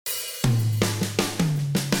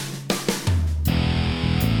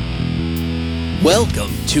Welcome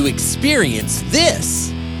to Experience This,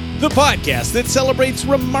 the podcast that celebrates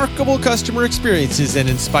remarkable customer experiences and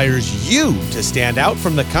inspires you to stand out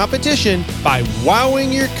from the competition by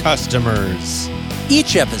wowing your customers.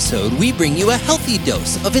 Each episode, we bring you a healthy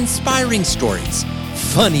dose of inspiring stories,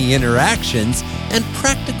 funny interactions, and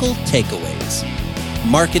practical takeaways.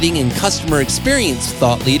 Marketing and customer experience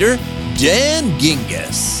thought leader, Dan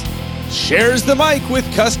Gingiss. Shares the mic with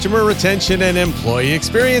customer retention and employee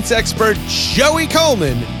experience expert Joey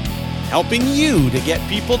Coleman, helping you to get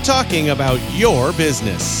people talking about your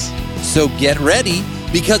business. So get ready,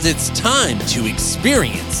 because it's time to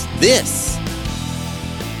experience this.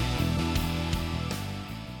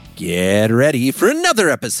 Get ready for another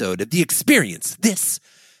episode of the Experience This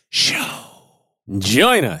show.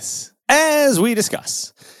 Join us as we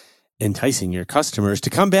discuss enticing your customers to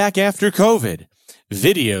come back after COVID,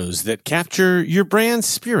 videos that capture your brand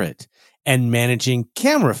spirit, and managing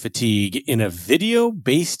camera fatigue in a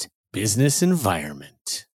video-based business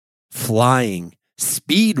environment. Flying,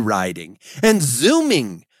 speed riding, and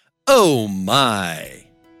zooming. Oh my.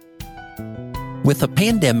 With a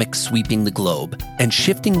pandemic sweeping the globe and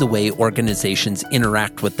shifting the way organizations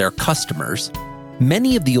interact with their customers,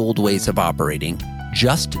 many of the old ways of operating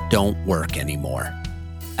just don't work anymore.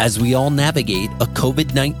 As we all navigate a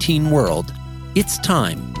COVID-19 world, it's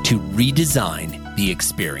time to redesign the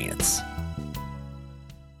experience.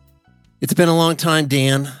 It's been a long time,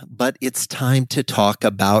 Dan, but it's time to talk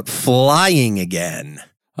about flying again.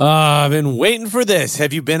 I've been waiting for this.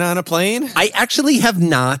 Have you been on a plane? I actually have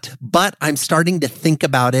not, but I'm starting to think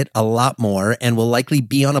about it a lot more and will likely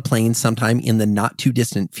be on a plane sometime in the not too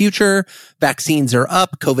distant future. Vaccines are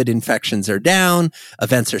up, COVID infections are down,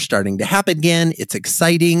 events are starting to happen again. It's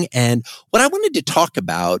exciting. And what I wanted to talk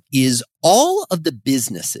about is all of the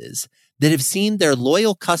businesses that have seen their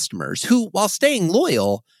loyal customers who, while staying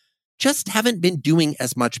loyal, just haven't been doing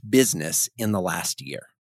as much business in the last year.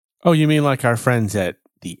 Oh, you mean like our friends at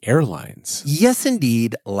the airlines? Yes,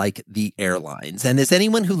 indeed, like the airlines. And as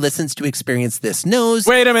anyone who listens to Experience This knows...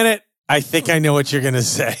 Wait a minute. I think I know what you're going to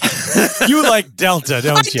say. You like Delta,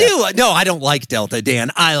 don't you? I do. No, I don't like Delta,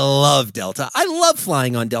 Dan. I love Delta. I love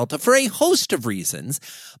flying on Delta for a host of reasons.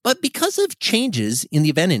 But because of changes in the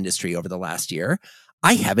event industry over the last year,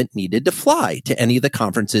 I haven't needed to fly to any of the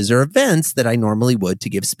conferences or events that I normally would to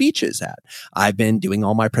give speeches at. I've been doing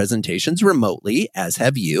all my presentations remotely, as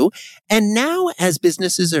have you. And now, as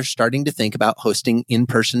businesses are starting to think about hosting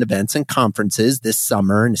in-person events and conferences this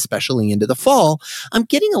summer and especially into the fall, I'm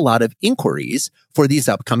getting a lot of inquiries for these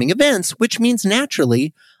upcoming events, which means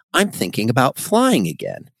naturally I'm thinking about flying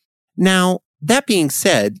again. Now, that being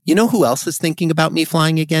said, you know who else is thinking about me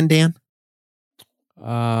flying again, Dan?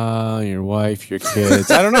 Your wife, your kids.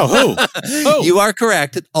 I don't know. Who? You are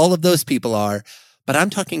correct. All of those people are. But I'm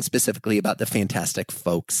talking specifically about the fantastic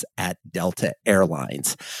folks at Delta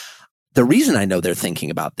Airlines. The reason I know they're thinking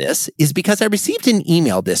about this is because I received an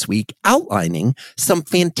email this week outlining some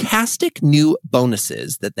fantastic new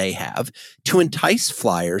bonuses that they have to entice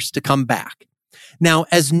flyers to come back. Now,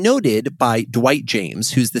 as noted by Dwight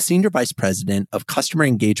James, who's the Senior Vice President of Customer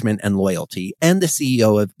Engagement and Loyalty and the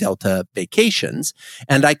CEO of Delta Vacations,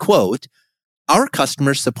 and I quote, "Our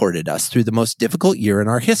customers supported us through the most difficult year in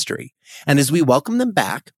our history. And as we welcome them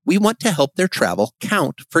back, we want to help their travel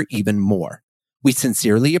count for even more. We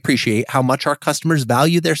sincerely appreciate how much our customers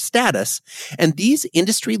value their status, and these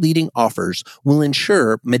industry-leading offers will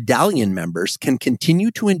ensure Medallion members can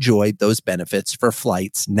continue to enjoy those benefits for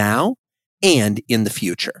flights now and in the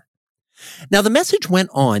future." Now, the message went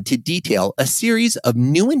on to detail a series of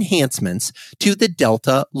new enhancements to the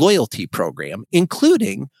Delta loyalty program,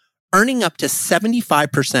 including earning up to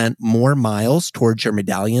 75% more miles towards your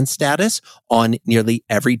Medallion status on nearly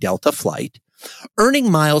every Delta flight,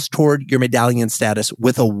 earning miles toward your Medallion status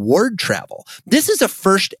with award travel. This is a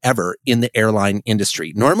first ever in the airline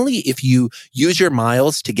industry. Normally, if you use your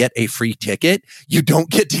miles to get a free ticket, you don't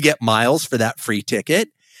get to get miles for that free ticket.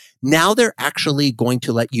 Now they're actually going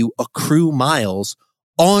to let you accrue miles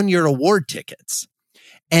on your award tickets.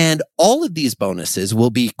 And all of these bonuses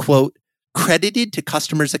will be, quote, credited to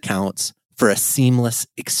customers' accounts for a seamless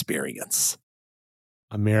experience.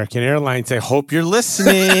 American Airlines, I hope you're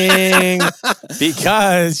listening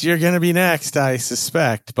because you're going to be next, I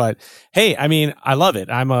suspect. But hey, I mean, I love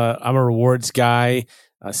it. I'm a rewards guy.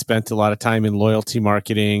 I spent a lot of time in loyalty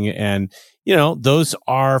marketing, and you know, those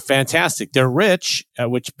are fantastic. They're rich,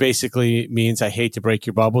 which basically means, I hate to break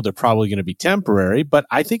your bubble, they're probably going to be temporary, but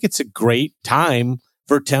I think it's a great time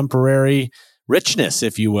for temporary richness,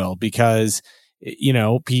 if you will, because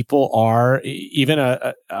people are, even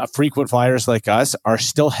a frequent flyers like us, are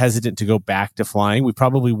still hesitant to go back to flying. We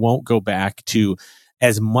probably won't go back to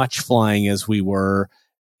as much flying as we were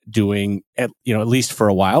doing, at least for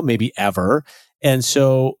a while, maybe ever. And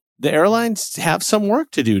so the airlines have some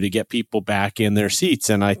work to do to get people back in their seats.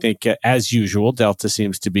 And I think, as usual, Delta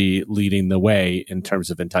seems to be leading the way in terms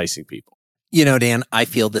of enticing people. Dan, I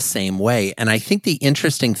feel the same way. And I think the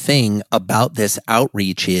interesting thing about this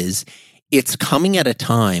outreach is it's coming at a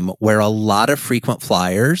time where a lot of frequent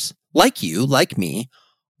flyers, like you, like me,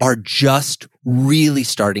 are just really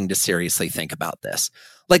starting to seriously think about this.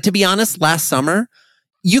 Like, to be honest, last summer,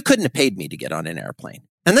 you couldn't have paid me to get on an airplane.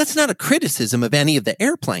 And that's not a criticism of any of the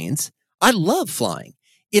airplanes. I love flying.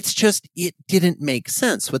 It's just, it didn't make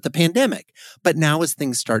sense with the pandemic. But now as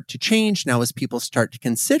things start to change, now as people start to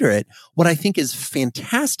consider it, what I think is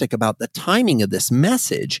fantastic about the timing of this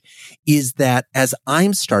message is that as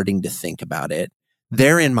I'm starting to think about it,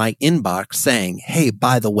 they're in my inbox saying, hey,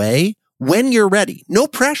 by the way, when you're ready, no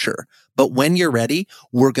pressure, but when you're ready,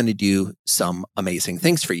 we're going to do some amazing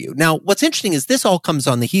things for you. Now, what's interesting is this all comes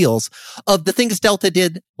on the heels of the things Delta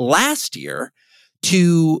did last year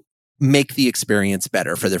to make the experience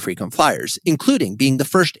better for the frequent flyers, including being the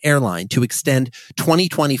first airline to extend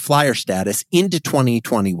 2020 flyer status into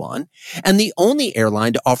 2021, and the only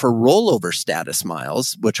airline to offer rollover status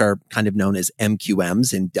miles, which are kind of known as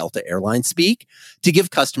MQMs in Delta Airlines speak, to give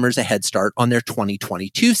customers a head start on their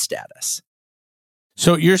 2022 status.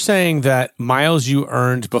 So you're saying that miles you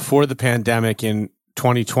earned before the pandemic in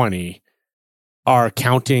 2020 are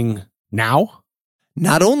counting now?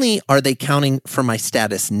 Not only are they counting for my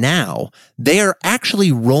status now, they are actually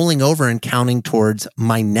rolling over and counting towards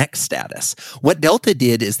my next status. What Delta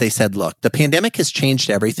did is they said, look, the pandemic has changed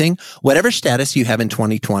everything. Whatever status you have in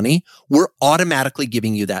 2020, we're automatically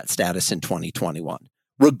giving you that status in 2021,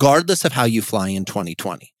 regardless of how you fly in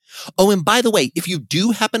 2020. Oh, and by the way, if you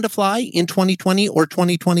do happen to fly in 2020 or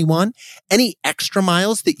 2021, any extra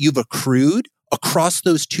miles that you've accrued across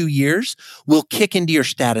those 2 years will kick into your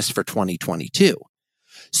status for 2022.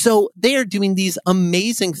 So they are doing these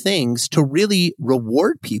amazing things to really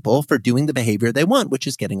reward people for doing the behavior they want, which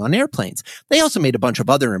is getting on airplanes. They also made a bunch of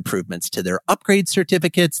other improvements to their upgrade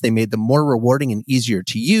certificates. They made them more rewarding and easier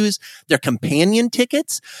to use. Their companion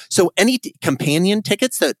tickets. So any companion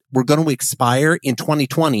tickets that were going to expire in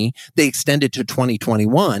 2020, they extended to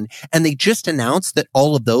 2021. And they just announced that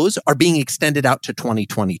all of those are being extended out to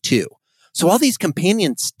 2022. So all these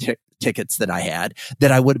companion tickets that I had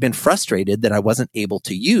that I would have been frustrated that I wasn't able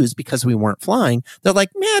to use because we weren't flying, they're like,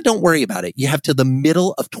 don't worry about it. You have till the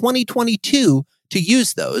middle of 2022 to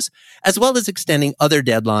use those, as well as extending other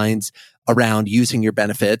deadlines around using your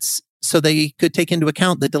benefits so they could take into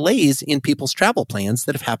account the delays in people's travel plans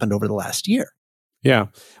that have happened over the last year. Yeah.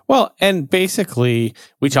 Well, and basically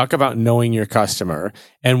we talk about knowing your customer,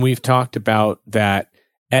 and we've talked about that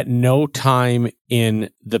at no time in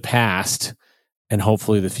the past and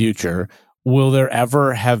hopefully the future, will there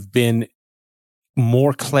ever have been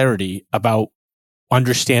more clarity about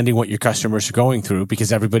understanding what your customers are going through,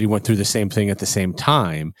 because everybody went through the same thing at the same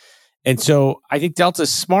time. And so I think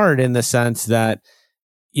Delta's smart in the sense that,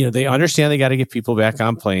 they understand they got to get people back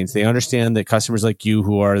on planes. They understand that customers like you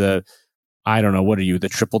who are the, I don't know, what are you, the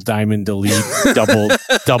triple diamond elite,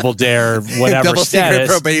 double dare, whatever double status. Secret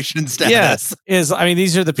probation status. Yeah,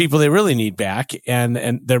 these are the people they really need back,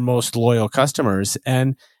 and their most loyal customers.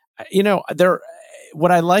 And,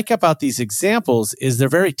 what I like about these examples is they're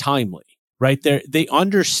very timely, right? They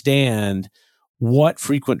understand what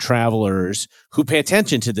frequent travelers who pay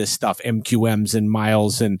attention to this stuff, MQMs and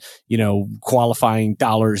miles and, qualifying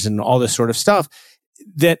dollars and all this sort of stuff,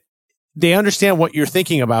 that they understand what you're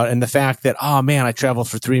thinking about, and the fact that, oh man, I traveled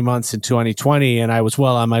for 3 months in 2020 and I was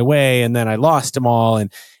well on my way and then I lost them all.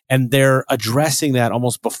 And they're addressing that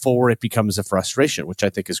almost before it becomes a frustration, which I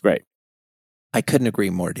think is great. I couldn't agree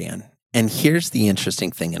more, Dan. And here's the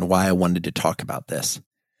interesting thing and why I wanted to talk about this.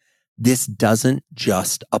 This doesn't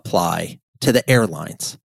just apply to the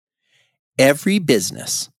airlines. Every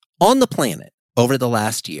business on the planet over the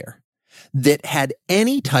last year that had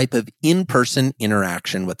any type of in-person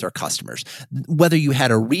interaction with their customers, whether you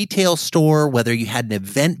had a retail store, whether you had an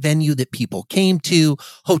event venue that people came to,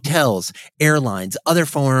 hotels, airlines, other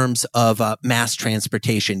forms of mass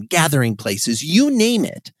transportation, gathering places, you name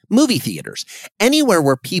it, movie theaters, anywhere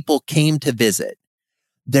where people came to visit,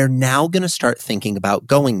 they're now going to start thinking about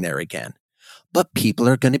going there again. But people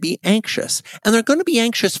are going to be anxious, and they're going to be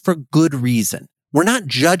anxious for good reason. We're not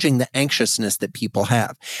judging the anxiousness that people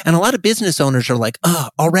have. And a lot of business owners are like,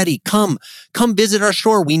 already come visit our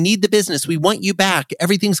store. We need the business. We want you back.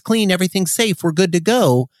 Everything's clean. Everything's safe. We're good to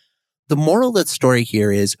go. the moral of the story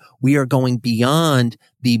here is we are going beyond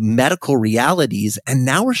the medical realities, and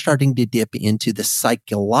now we're starting to dip into the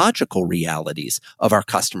psychological realities of our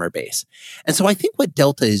customer base. And so I think what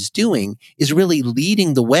Delta is doing is really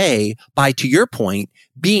leading the way by, to your point,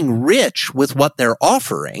 being rich with what they're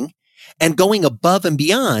offering and going above and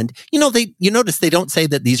beyond. You notice they don't say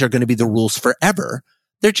that these are going to be the rules forever.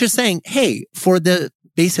 They're just saying, hey, for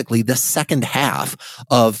basically the second half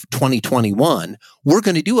of 2021, we're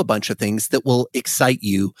going to do a bunch of things that will excite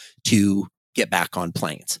you to get back on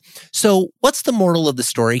planes. So what's the moral of the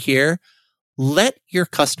story here? Let your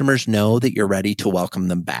customers know that you're ready to welcome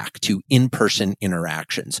them back to in-person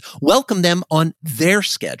interactions. Welcome them on their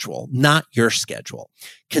schedule, not your schedule.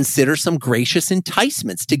 Consider some gracious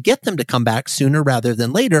enticements to get them to come back sooner rather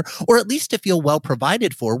than later, or at least to feel well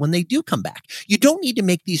provided for when they do come back. You don't need to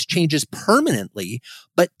make these changes permanently,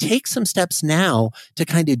 but take some steps now to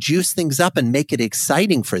kind of juice things up and make it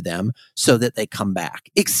exciting for them so that they come back.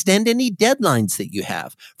 Extend any deadlines that you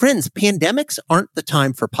have. Friends, pandemics aren't the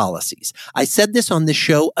time for policies. I said this on this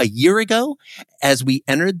show a year ago as we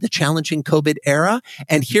entered the challenging COVID era,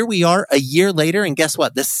 and here we are a year later, and guess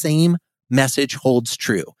what? The same message holds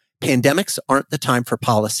true. Pandemics aren't the time for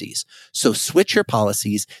policies. So switch your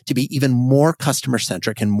policies to be even more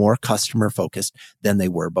customer-centric and more customer-focused than they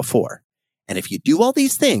were before. And if you do all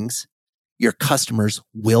these things, your customers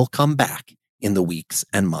will come back in the weeks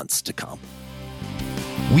and months to come.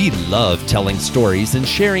 We love telling stories and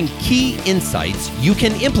sharing key insights you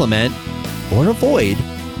can implement or avoid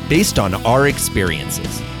based on our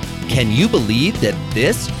experiences. Can you believe that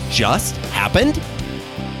this just happened?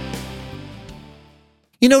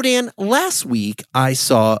 You know, Dan, last week I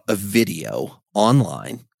saw a video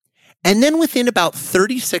online, and then within about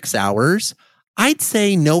 36 hours, I'd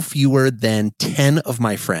say no fewer than 10 of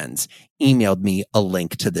my friends emailed me a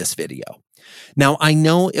link to this video. Now, I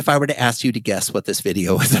know if I were to ask you to guess what this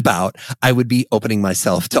video is about, I would be opening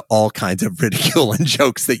myself to all kinds of ridicule and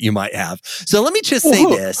jokes that you might have. So let me just say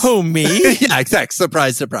this. Who, me? Yeah, exactly.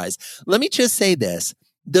 Surprise, surprise. Let me just say this.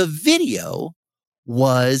 The video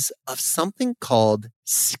was of something called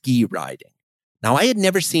ski riding. Now, I had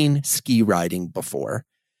never seen ski riding before.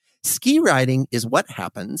 Ski riding is what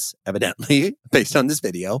happens, evidently, based on this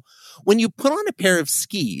video, when you put on a pair of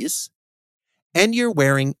skis and you're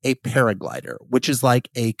wearing a paraglider, which is like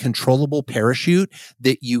a controllable parachute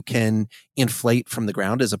that you can inflate from the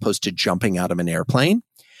ground as opposed to jumping out of an airplane.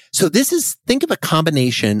 So think of a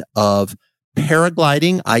combination of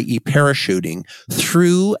paragliding, i.e. parachuting,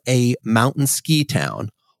 through a mountain ski town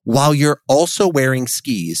while you're also wearing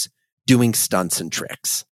skis doing stunts and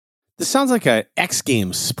tricks. This sounds like an X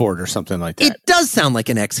Games sport or something like that. It does sound like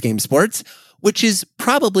an X Games sports, which is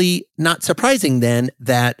probably not surprising then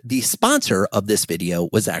that the sponsor of this video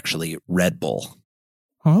was actually Red Bull.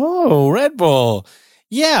 Oh, Red Bull.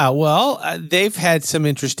 Yeah, well, they've had some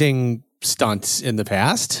interesting stunts in the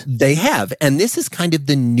past. They have, and this is kind of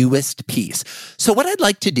the newest piece. So what I'd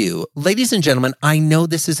like to do, ladies and gentlemen, I know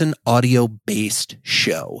this is an audio-based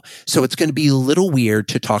show, so it's going to be a little weird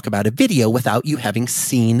to talk about a video without you having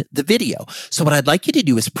seen the video. So what I'd like you to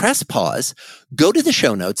do is press pause, go to the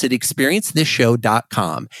show notes at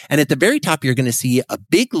experiencethisshow.com, and at the very top, you're going to see a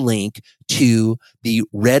big link to the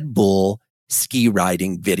Red Bull ski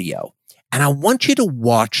riding video. And I want you to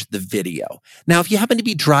watch the video. Now, if you happen to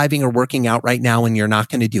be driving or working out right now and you're not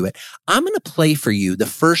going to do it, I'm going to play for you the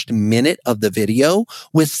first minute of the video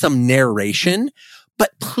with some narration.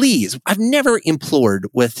 But please, I've never implored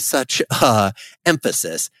with such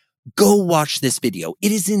emphasis. Go watch this video.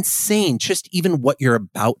 It is insane, just even what you're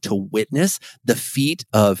about to witness, the feat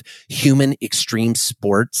of human extreme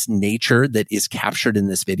sports nature that is captured in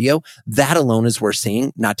this video. That alone is worth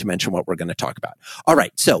seeing, not to mention what we're going to talk about. All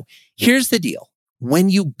right, so here's the deal.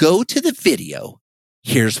 When you go to the video,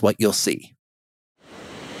 here's what you'll see.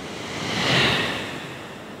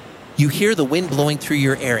 You hear the wind blowing through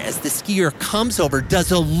your hair as the skier comes over,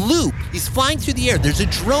 does a loop. He's flying through the air. There's a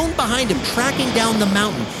drone behind him tracking down the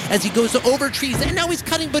mountain as he goes over trees, and now he's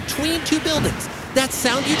cutting between two buildings. That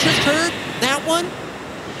sound you just heard, that one,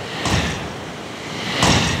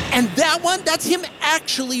 and that one, that's him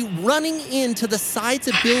actually running into the sides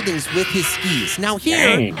of buildings with his skis. Now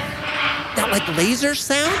here, Dang. That like laser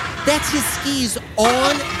sound, that's his skis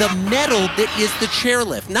on the metal that is the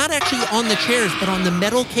chairlift. Not actually on the chairs, but on the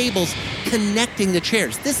metal cables connecting the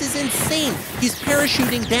chairs. This is insane. He's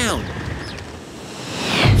parachuting down.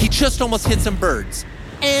 He just almost hit some birds.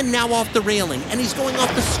 And now off the railing. And he's going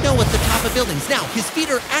off the snow at the top of buildings. Now, his feet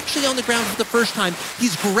are actually on the ground for the first time.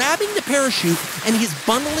 He's grabbing the parachute and he's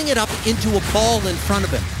bundling it up into a ball in front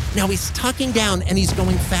of him. Now he's tucking down and he's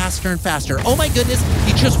going faster and faster. Oh my goodness,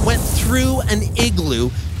 he just went through an igloo,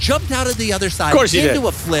 jumped out of the other side into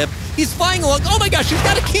a flip. He's flying along. Oh my gosh, he's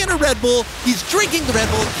got a can of Red Bull. He's drinking the Red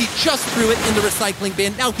Bull. He just threw it in the recycling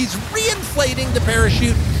bin. Now he's reinflating the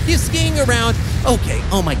parachute. He's skiing around. Okay,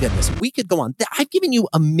 oh my goodness, we could go on. I've given you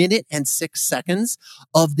 1 minute and 6 seconds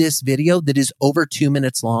of this video that is over 2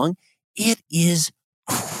 minutes long. It is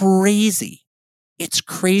crazy. It's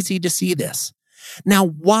crazy to see this. Now,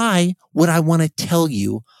 why would I want to tell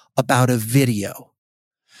you about a video?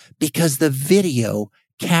 Because the video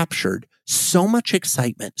captured so much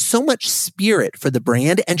excitement, so much spirit for the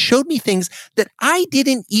brand, and showed me things that I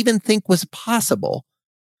didn't even think was possible.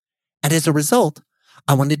 And as a result,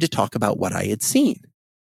 I wanted to talk about what I had seen.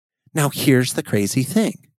 Now, here's the crazy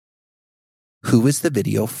thing. Who is the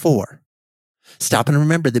video for? Stop and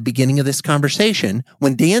remember the beginning of this conversation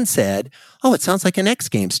when Dan said, oh, it sounds like an X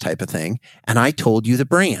Games type of thing. And I told you the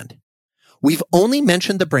brand. We've only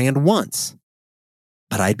mentioned the brand once,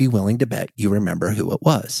 but I'd be willing to bet you remember who it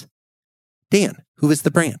was. Dan, who is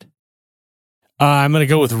the brand? I'm going to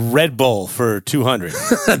go with Red Bull for 200.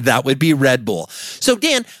 That would be Red Bull. So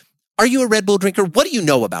Dan, are you a Red Bull drinker? What do you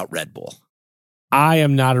know about Red Bull? I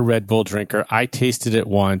am not a Red Bull drinker. I tasted it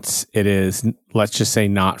once. It is, let's just say,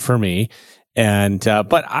 not for me. And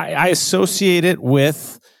but I associate it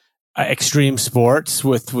with extreme sports,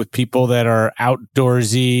 with people that are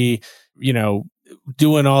outdoorsy,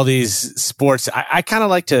 doing all these sports. I kind of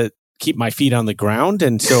like to keep my feet on the ground,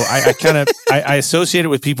 and so I kind of I associate it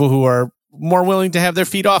with people who are more willing to have their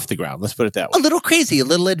feet off the ground. Let's put it that way. A little crazy, a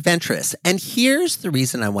little adventurous. And here's the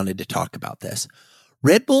reason I wanted to talk about this.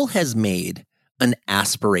 Red Bull has made an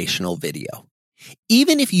aspirational video.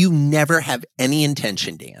 Even if you never have any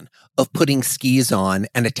intention, Dan, of putting skis on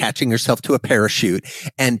and attaching yourself to a parachute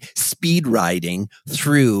and speed riding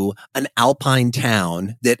through an alpine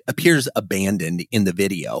town that appears abandoned in the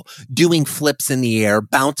video, doing flips in the air,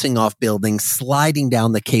 bouncing off buildings, sliding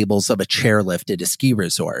down the cables of a chairlift at a ski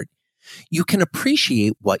resort, you can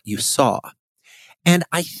appreciate what you saw. And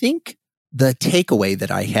I think the takeaway that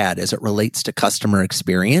I had as it relates to customer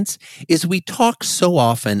experience is we talk so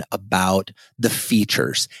often about the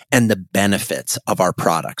features and the benefits of our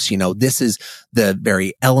products. This is the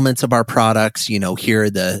very elements of our products. Here are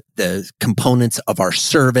the components of our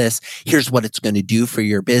service. Here's what it's going to do for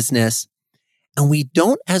your business. And we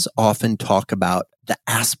don't as often talk about the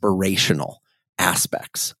aspirational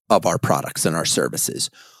aspects of our products and our services.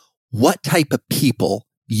 What type of people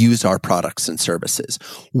use our products and services?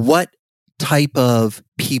 What type of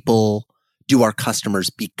people do our customers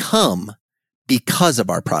become because of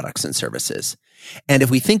our products and services? And if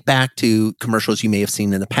we think back to commercials you may have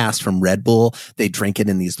seen in the past from Red Bull, they drink it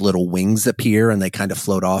and these little wings appear and they kind of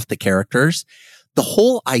float off the characters. The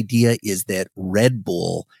whole idea is that Red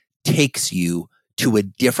Bull takes you to a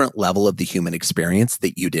different level of the human experience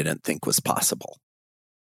that you didn't think was possible.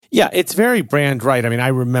 Yeah, it's very brand right. I mean, I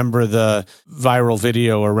remember the viral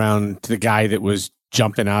video around the guy that was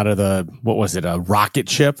jumping out of a rocket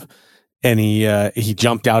ship, and he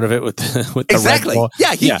jumped out of it with the exactly. Red Bull.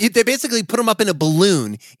 Yeah, they basically put him up in a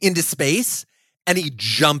balloon into space, and he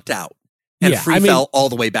jumped out and fell all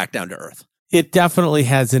the way back down to Earth. It definitely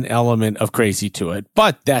has an element of crazy to it,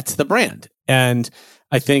 but that's the brand. And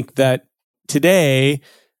I think that today,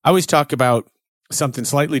 I always talk about something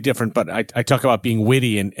slightly different, but I talk about being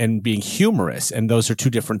witty and being humorous, and those are two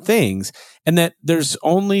different things. And that there's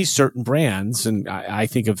only certain brands, and I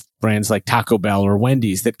think of brands like Taco Bell or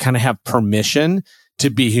Wendy's that kind of have permission to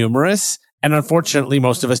be humorous. And unfortunately,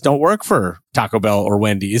 most of us don't work for Taco Bell or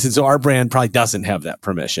Wendy's. And so our brand probably doesn't have that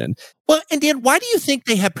permission. Well, and Dan, why do you think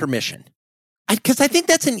they have permission? Because I think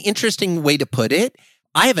that's an interesting way to put it.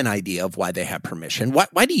 I have an idea of why they have permission.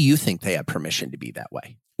 Why do you think they have permission to be that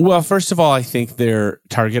way? Well, first of all, I think their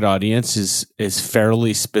target audience is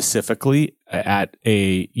fairly specifically at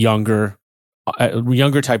a younger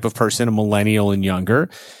type of person, a millennial and younger,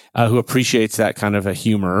 who appreciates that kind of a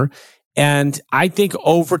humor. And I think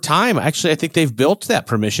over time, actually, I think they've built that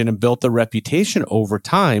permission and built the reputation over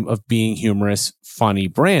time of being humorous, funny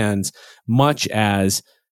brands, much as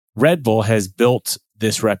Red Bull has built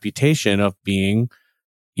this reputation of being,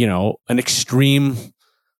 an extreme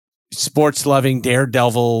sports loving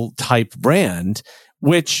daredevil type brand,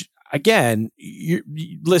 which again,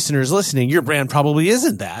 listeners listening, your brand probably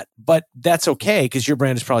isn't that, but that's okay because your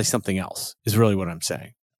brand is probably something else, is really what I'm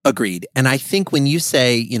saying. Agreed. And I think when you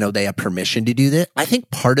say, they have permission to do that, I think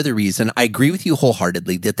part of the reason, I agree with you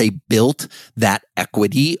wholeheartedly, that they built that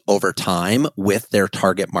equity over time with their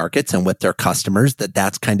target markets and with their customers,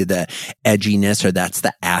 that's kind of the edginess or that's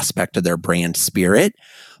the aspect of their brand spirit.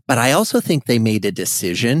 But I also think they made a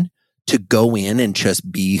decision to go in and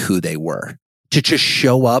just be who they were, to just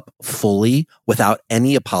show up fully without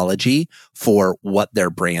any apology for what their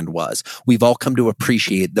brand was. We've all come to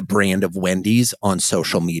appreciate the brand of Wendy's on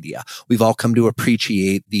social media. We've all come to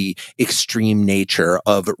appreciate the extreme nature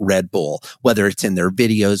of Red Bull, whether it's in their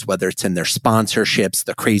videos, whether it's in their sponsorships,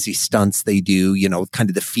 the crazy stunts they do, kind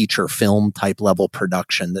of the feature film type level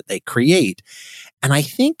production that they create. And I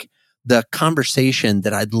think the conversation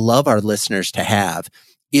that I'd love our listeners to have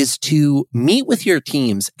is to meet with your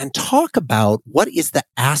teams and talk about what is the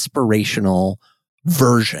aspirational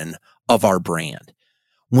version of our brand.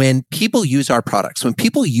 When people use our products, when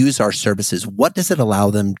people use our services, what does it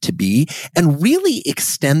allow them to be? And really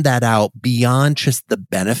extend that out beyond just the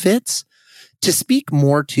benefits to speak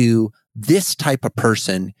more to this type of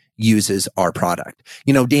person uses our product.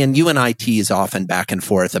 Dan, you and I tease often back and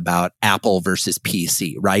forth about Apple versus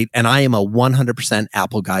PC, right? And I am a 100%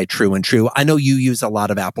 Apple guy, true and true. I know you use a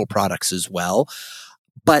lot of Apple products as well,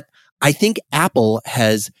 but I think Apple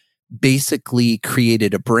has basically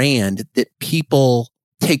created a brand that people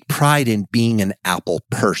take pride in being an Apple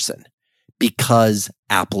person, because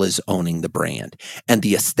Apple is owning the brand, and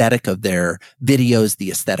the aesthetic of their videos, the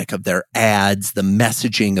aesthetic of their ads, the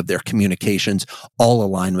messaging of their communications all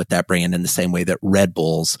align with that brand in the same way that Red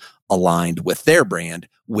Bull's aligned with their brand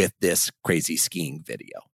with this crazy skiing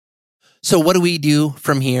video. So what do we do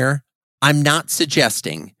from here? I'm not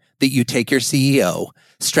suggesting that you take your CEO,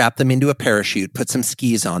 strap them into a parachute, put some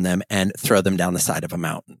skis on them, and throw them down the side of a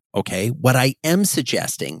mountain. Okay. What I am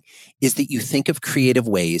suggesting is that you think of creative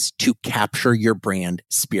ways to capture your brand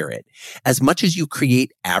spirit. As much as you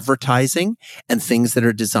create advertising and things that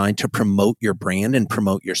are designed to promote your brand and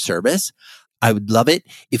promote your service, I would love it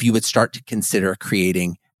if you would start to consider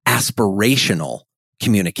creating aspirational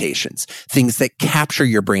communications, things that capture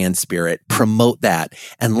your brand spirit, promote that,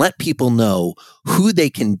 and let people know who they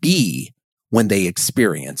can be when they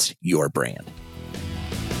experience your brand.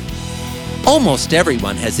 Almost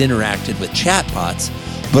everyone has interacted with chatbots,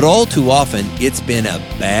 but all too often it's been a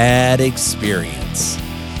bad experience.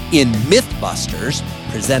 In Mythbusters,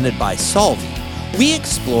 presented by Solvvy, we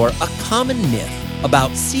explore a common myth about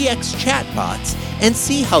CX chatbots and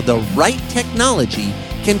see how the right technology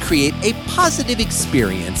can create a positive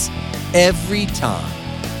experience every time.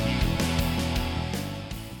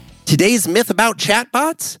 Today's myth about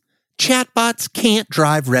chatbots: chatbots can't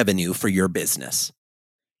drive revenue for your business.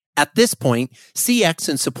 At this point, CX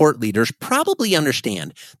and support leaders probably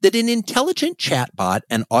understand that an intelligent chatbot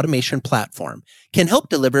and automation platform can help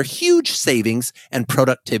deliver huge savings and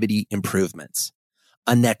productivity improvements.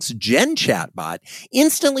 A next-gen chatbot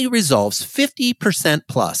instantly resolves 50%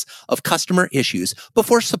 plus of customer issues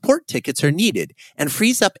before support tickets are needed and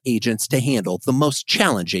frees up agents to handle the most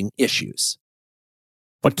challenging issues.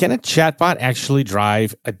 But can a chatbot actually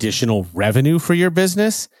drive additional revenue for your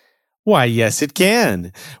business? Why, yes, it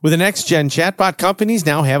can. With the next-gen chatbot, companies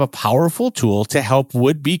now have a powerful tool to help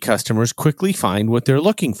would-be customers quickly find what they're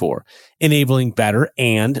looking for, enabling better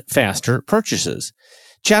and faster purchases.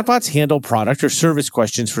 Chatbots handle product or service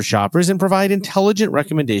questions for shoppers and provide intelligent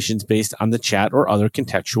recommendations based on the chat or other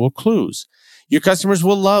contextual clues. Your customers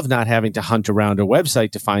will love not having to hunt around a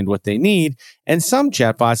website to find what they need, and some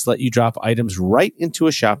chatbots let you drop items right into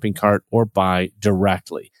a shopping cart or buy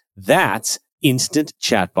directly. That's instant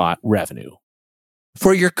chatbot revenue.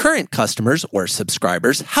 For your current customers or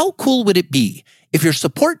subscribers, how cool would it be if your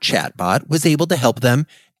support chatbot was able to help them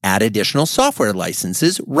add additional software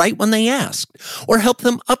licenses right when they asked, or help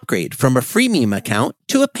them upgrade from a freemium account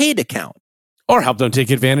to a paid account? Or help them take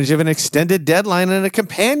advantage of an extended deadline and a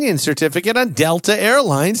companion certificate on Delta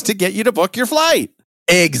Airlines to get you to book your flight.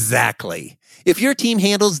 Exactly. If your team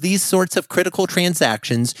handles these sorts of critical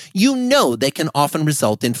transactions, you know they can often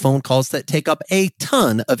result in phone calls that take up a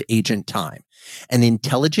ton of agent time. An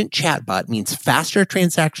intelligent chatbot means faster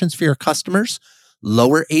transactions for your customers,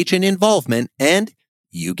 lower agent involvement, and,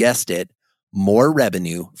 you guessed it, more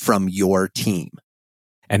revenue from your team.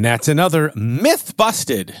 And that's another myth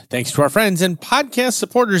busted, thanks to our friends and podcast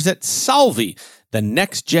supporters at Solvvy, the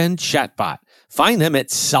next-gen chatbot. Find them at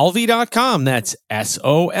solvvy.com. That's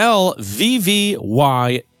SOLVVY.com.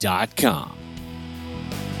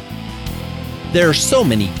 There are so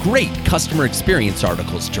many great customer experience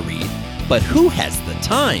articles to read, but who has the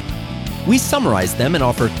time? We summarize them and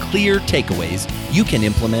offer clear takeaways you can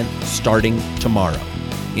implement starting tomorrow.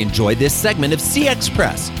 Enjoy this segment of CX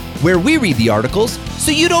Press, where we read the articles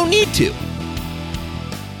so you don't need to.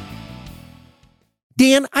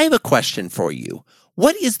 Dan, I have a question for you.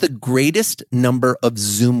 What is the greatest number of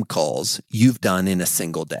Zoom calls you've done in a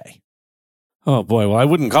single day? Oh, boy. Well, I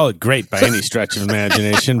wouldn't call it great by any stretch of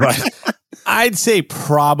imagination, but I'd say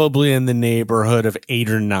probably in the neighborhood of 8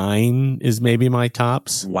 or 9 is maybe my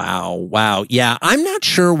tops. Wow. Yeah, I'm not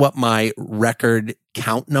sure what my record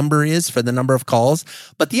count number is for the number of calls,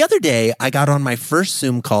 but the other day I got on my first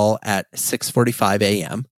Zoom call at 6:45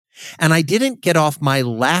 a.m. and I didn't get off my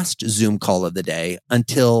last Zoom call of the day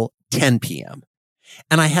until 10 p.m.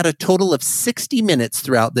 And I had a total of 60 minutes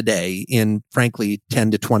throughout the day in, frankly,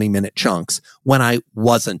 10 to 20 minute chunks when I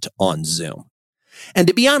wasn't on Zoom. And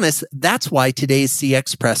to be honest, that's why today's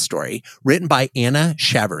CX Press story, written by Anna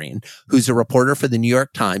Shavarine, who's a reporter for the New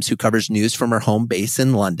York Times who covers news from her home base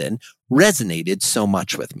in London, resonated so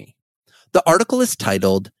much with me. The article is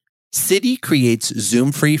titled, Citi Creates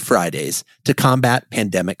Zoom-Free Fridays to Combat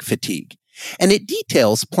Pandemic Fatigue. And it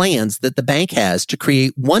details plans that the bank has to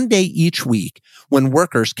create one day each week when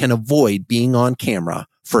workers can avoid being on camera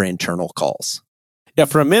for internal calls. Yeah,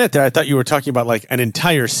 for a minute there, I thought you were talking about like an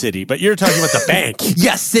entire city, but you're talking about the bank.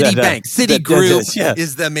 Yes, Citibank. Citigroup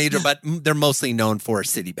is the major, but they're mostly known for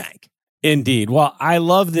Citibank. Indeed. Well, I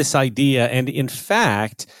love this idea. And in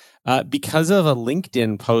fact, because of a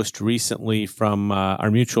LinkedIn post recently from our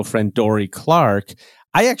mutual friend Dory Clark,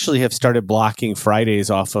 I actually have started blocking Fridays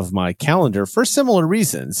off of my calendar for similar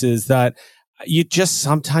reasons, is that you just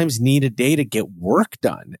sometimes need a day to get work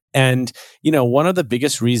done. And, you know, one of the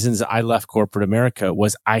biggest reasons I left corporate America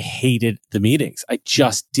was I hated the meetings. I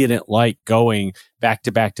just didn't like going back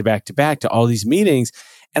to back to back to back to all these meetings.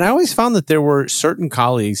 And I always found that there were certain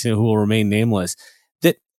colleagues, who will remain nameless,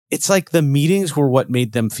 that it's like the meetings were what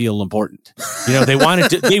made them feel important. You know, they wanted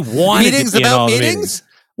to be in all the meetings.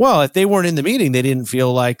 Well, if they weren't in the meeting, they didn't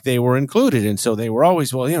feel like they were included. And so they were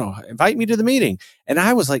always, invite me to the meeting. And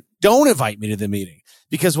I was like, don't invite me to the meeting,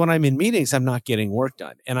 because when I'm in meetings, I'm not getting work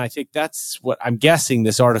done. And I think that's what I'm guessing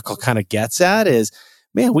this article kind of gets at is,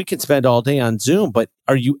 man, we can spend all day on Zoom, but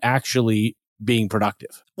are you actually being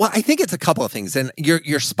productive? Well, I think it's a couple of things, and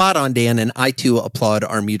you're spot on, Dan. And I too applaud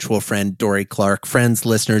our mutual friend Dory Clark. Friends,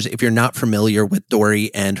 listeners, if you're not familiar with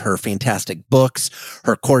Dory and her fantastic books,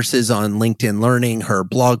 her courses on LinkedIn Learning, her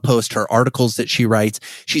blog post, her articles that she writes,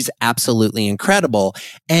 she's absolutely incredible.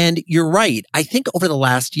 And you're right. I think over the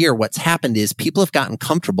last year, what's happened is people have gotten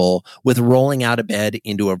comfortable with rolling out of bed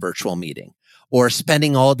into a virtual meeting, or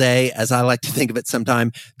spending all day, as I like to think of it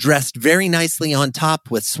sometime, dressed very nicely on top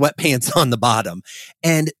with sweatpants on the bottom.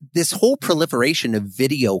 And this whole proliferation of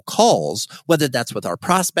video calls, whether that's with our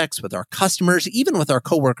prospects, with our customers, even with our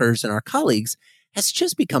coworkers and our colleagues, has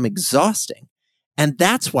just become exhausting. And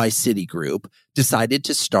that's why Citigroup decided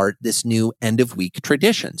to start this new end-of-week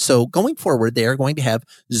tradition. So going forward, they are going to have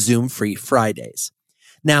Zoom-free Fridays.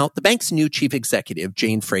 Now, the bank's new chief executive,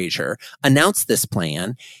 Jane Fraser, announced this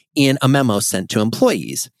plan in a memo sent to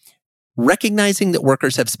employees. Recognizing that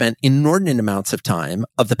workers have spent inordinate amounts of time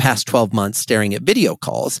of the past 12 months staring at video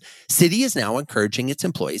calls, Citi is now encouraging its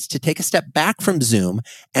employees to take a step back from Zoom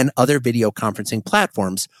and other video conferencing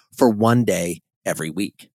platforms for one day every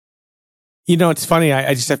week. You know, it's funny.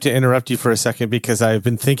 I just have to interrupt you for a second, because I've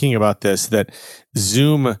been thinking about this, that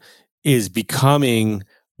Zoom is becoming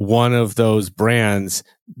one of those brands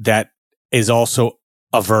that is also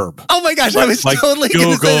a verb. Oh my gosh, I was like totally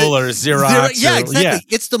Google or Xerox. Yeah, exactly. Yeah.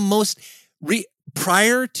 It's the most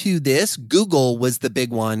prior to this, Google was the big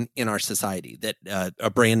one in our society, that a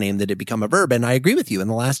brand name that had become a verb. And I agree with you. In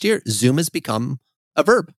the last year, Zoom has become a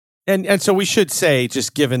verb. And so we should say,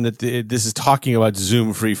 just given that this is talking about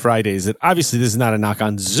Zoom-free Fridays, that obviously this is not a knock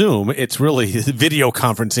on Zoom. It's really video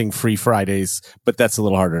conferencing free Fridays, but that's a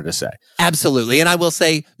little harder to say. Absolutely. And I will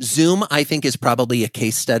say Zoom, I think, is probably a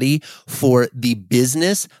case study for the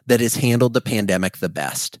business that has handled the pandemic the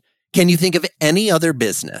best. Can you think of any other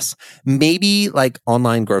business, maybe like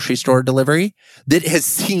online grocery store delivery, that has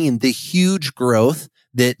seen the huge growth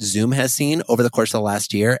that Zoom has seen over the course of the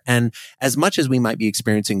last year? And as much as we might be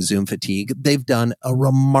experiencing Zoom fatigue, they've done a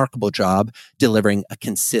remarkable job delivering a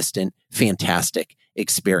consistent, fantastic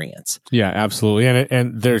experience. Yeah, absolutely.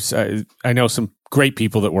 And there's, I know some great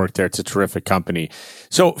people that work there. It's a terrific company.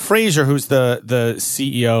 So Fraser, who's the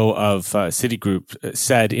CEO of Citigroup,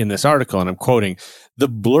 said in this article, and I'm quoting, "The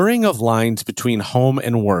blurring of lines between home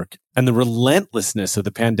and work and the relentlessness of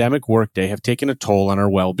the pandemic workday have taken a toll on our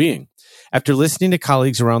well-being. After listening to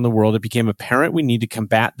colleagues around the world, it became apparent we need to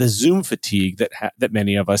combat the Zoom fatigue that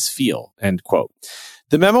many of us feel," end quote.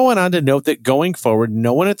 The memo went on to note that going forward,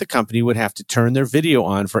 no one at the company would have to turn their video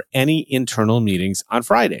on for any internal meetings on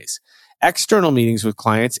Fridays. External meetings with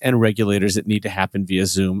clients and regulators that need to happen via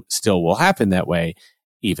Zoom still will happen that way,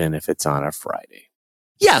 even if it's on a Friday.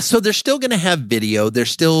 Yeah, so they're still going to have video. They're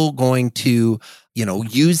still going to,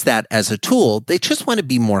 use that as a tool. They just want to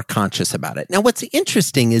be more conscious about it. Now, what's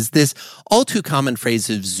interesting is this all too common phrase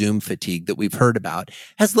of Zoom fatigue that we've heard about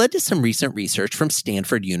has led to some recent research from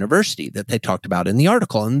Stanford University that they talked about in the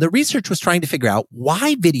article. And the research was trying to figure out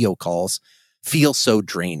why video calls feel so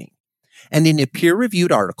draining. And in a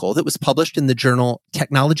peer-reviewed article that was published in the journal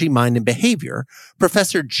Technology, Mind, and Behavior,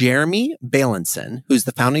 Professor Jeremy Bailenson, who's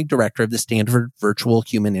the founding director of the Stanford Virtual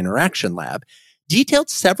Human Interaction Lab, detailed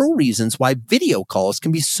several reasons why video calls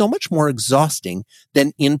can be so much more exhausting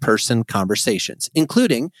than in-person conversations,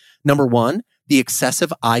 including, number one, the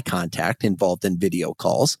excessive eye contact involved in video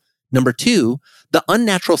calls. Number two, the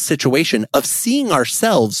unnatural situation of seeing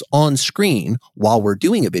ourselves on screen while we're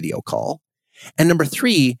doing a video call. And number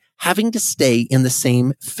three, having to stay in the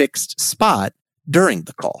same fixed spot during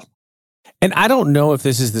the call. And I don't know if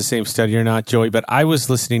this is the same study or not, Joey, but I was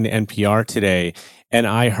listening to NPR today and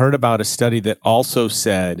I heard about a study that also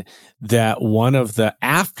said that one of the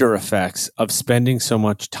after effects of spending so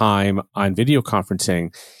much time on video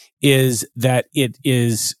conferencing is that it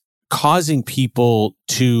is causing people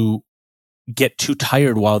to get too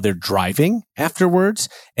tired while they're driving afterwards.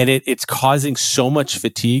 And it's causing so much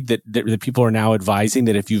fatigue that people are now advising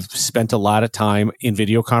that if you've spent a lot of time in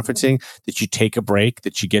video conferencing, that you take a break,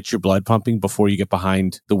 that you get your blood pumping before you get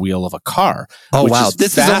behind the wheel of a car. Oh, wow.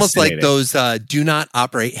 This is almost like those do not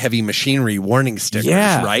operate heavy machinery warning stickers,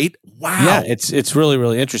 right? Wow. Yeah, it's really,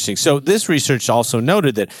 really interesting. So this research also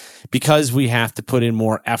noted that because we have to put in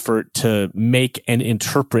more effort to make and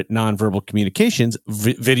interpret nonverbal communications,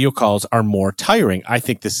 video calls are more tiring. I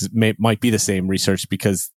think this might be the same research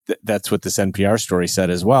because that's what this NPR story said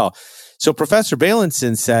as well. So Professor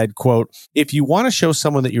Bailenson said, quote, if you want to show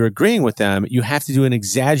someone that you're agreeing with them, you have to do an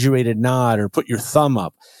exaggerated nod or put your thumb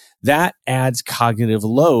up. That adds cognitive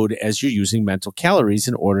load as you're using mental calories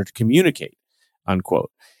in order to communicate,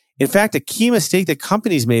 unquote. In fact, a key mistake that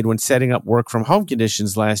companies made when setting up work from home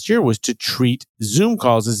conditions last year was to treat Zoom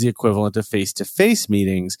calls as the equivalent of face-to-face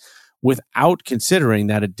meetings without considering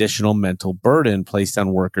that additional mental burden placed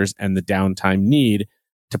on workers and the downtime need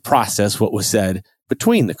to process what was said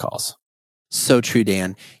between the calls. So true,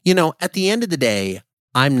 Dan. At the end of the day,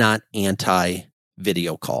 I'm not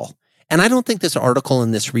anti-video call. And I don't think this article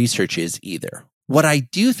and this research is either. What I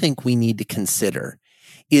do think we need to consider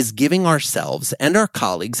is giving ourselves and our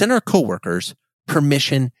colleagues and our coworkers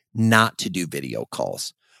permission not to do video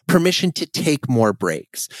calls, permission to take more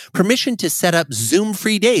breaks, permission to set up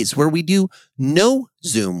Zoom-free days where we do no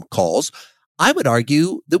Zoom calls. I would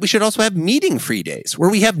argue that we should also have meeting-free days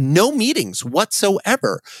where we have no meetings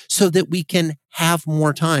whatsoever so that we can have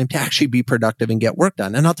more time to actually be productive and get work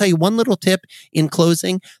done. And I'll tell you one little tip in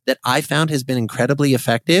closing that I found has been incredibly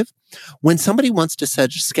effective. When somebody wants to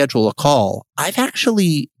schedule a call, I've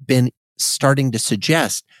actually been starting to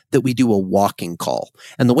suggest that we do a walking call.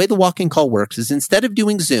 And the way the walking call works is instead of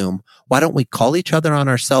doing Zoom, why don't we call each other on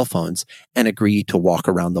our cell phones and agree to walk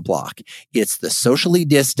around the block? It's the socially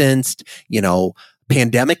distanced,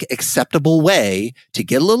 pandemic acceptable way to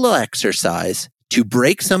get a little exercise, to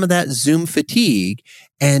break some of that Zoom fatigue,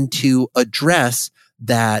 and to address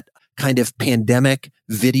that kind of pandemic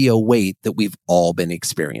video weight that we've all been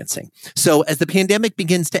experiencing. So as the pandemic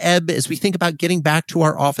begins to ebb, as we think about getting back to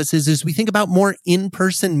our offices, as we think about more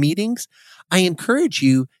in-person meetings, I encourage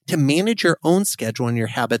you to manage your own schedule and your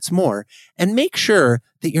habits more and make sure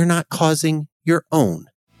that you're not causing your own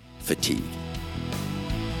fatigue.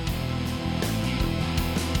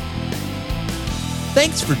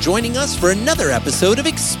 Thanks for joining us for another episode of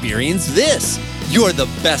Experience This. You're the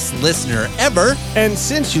best listener ever. And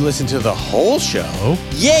since you listened to the whole show,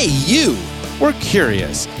 yay you! We're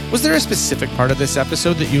curious, was there a specific part of this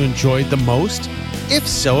episode that you enjoyed the most? If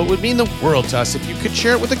so, it would mean the world to us if you could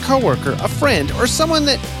share it with a coworker, a friend, or someone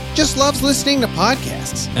that just loves listening to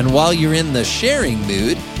podcasts. And while you're in the sharing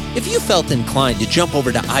mood, if you felt inclined to jump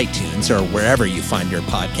over to iTunes or wherever you find your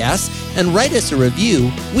podcasts and write us a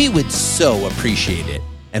review, we would so appreciate it.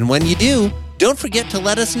 And when you do, don't forget to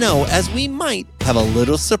let us know, as we might have a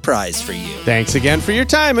little surprise for you. Thanks again for your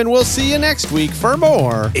time, and we'll see you next week for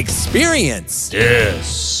more Experience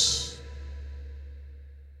This.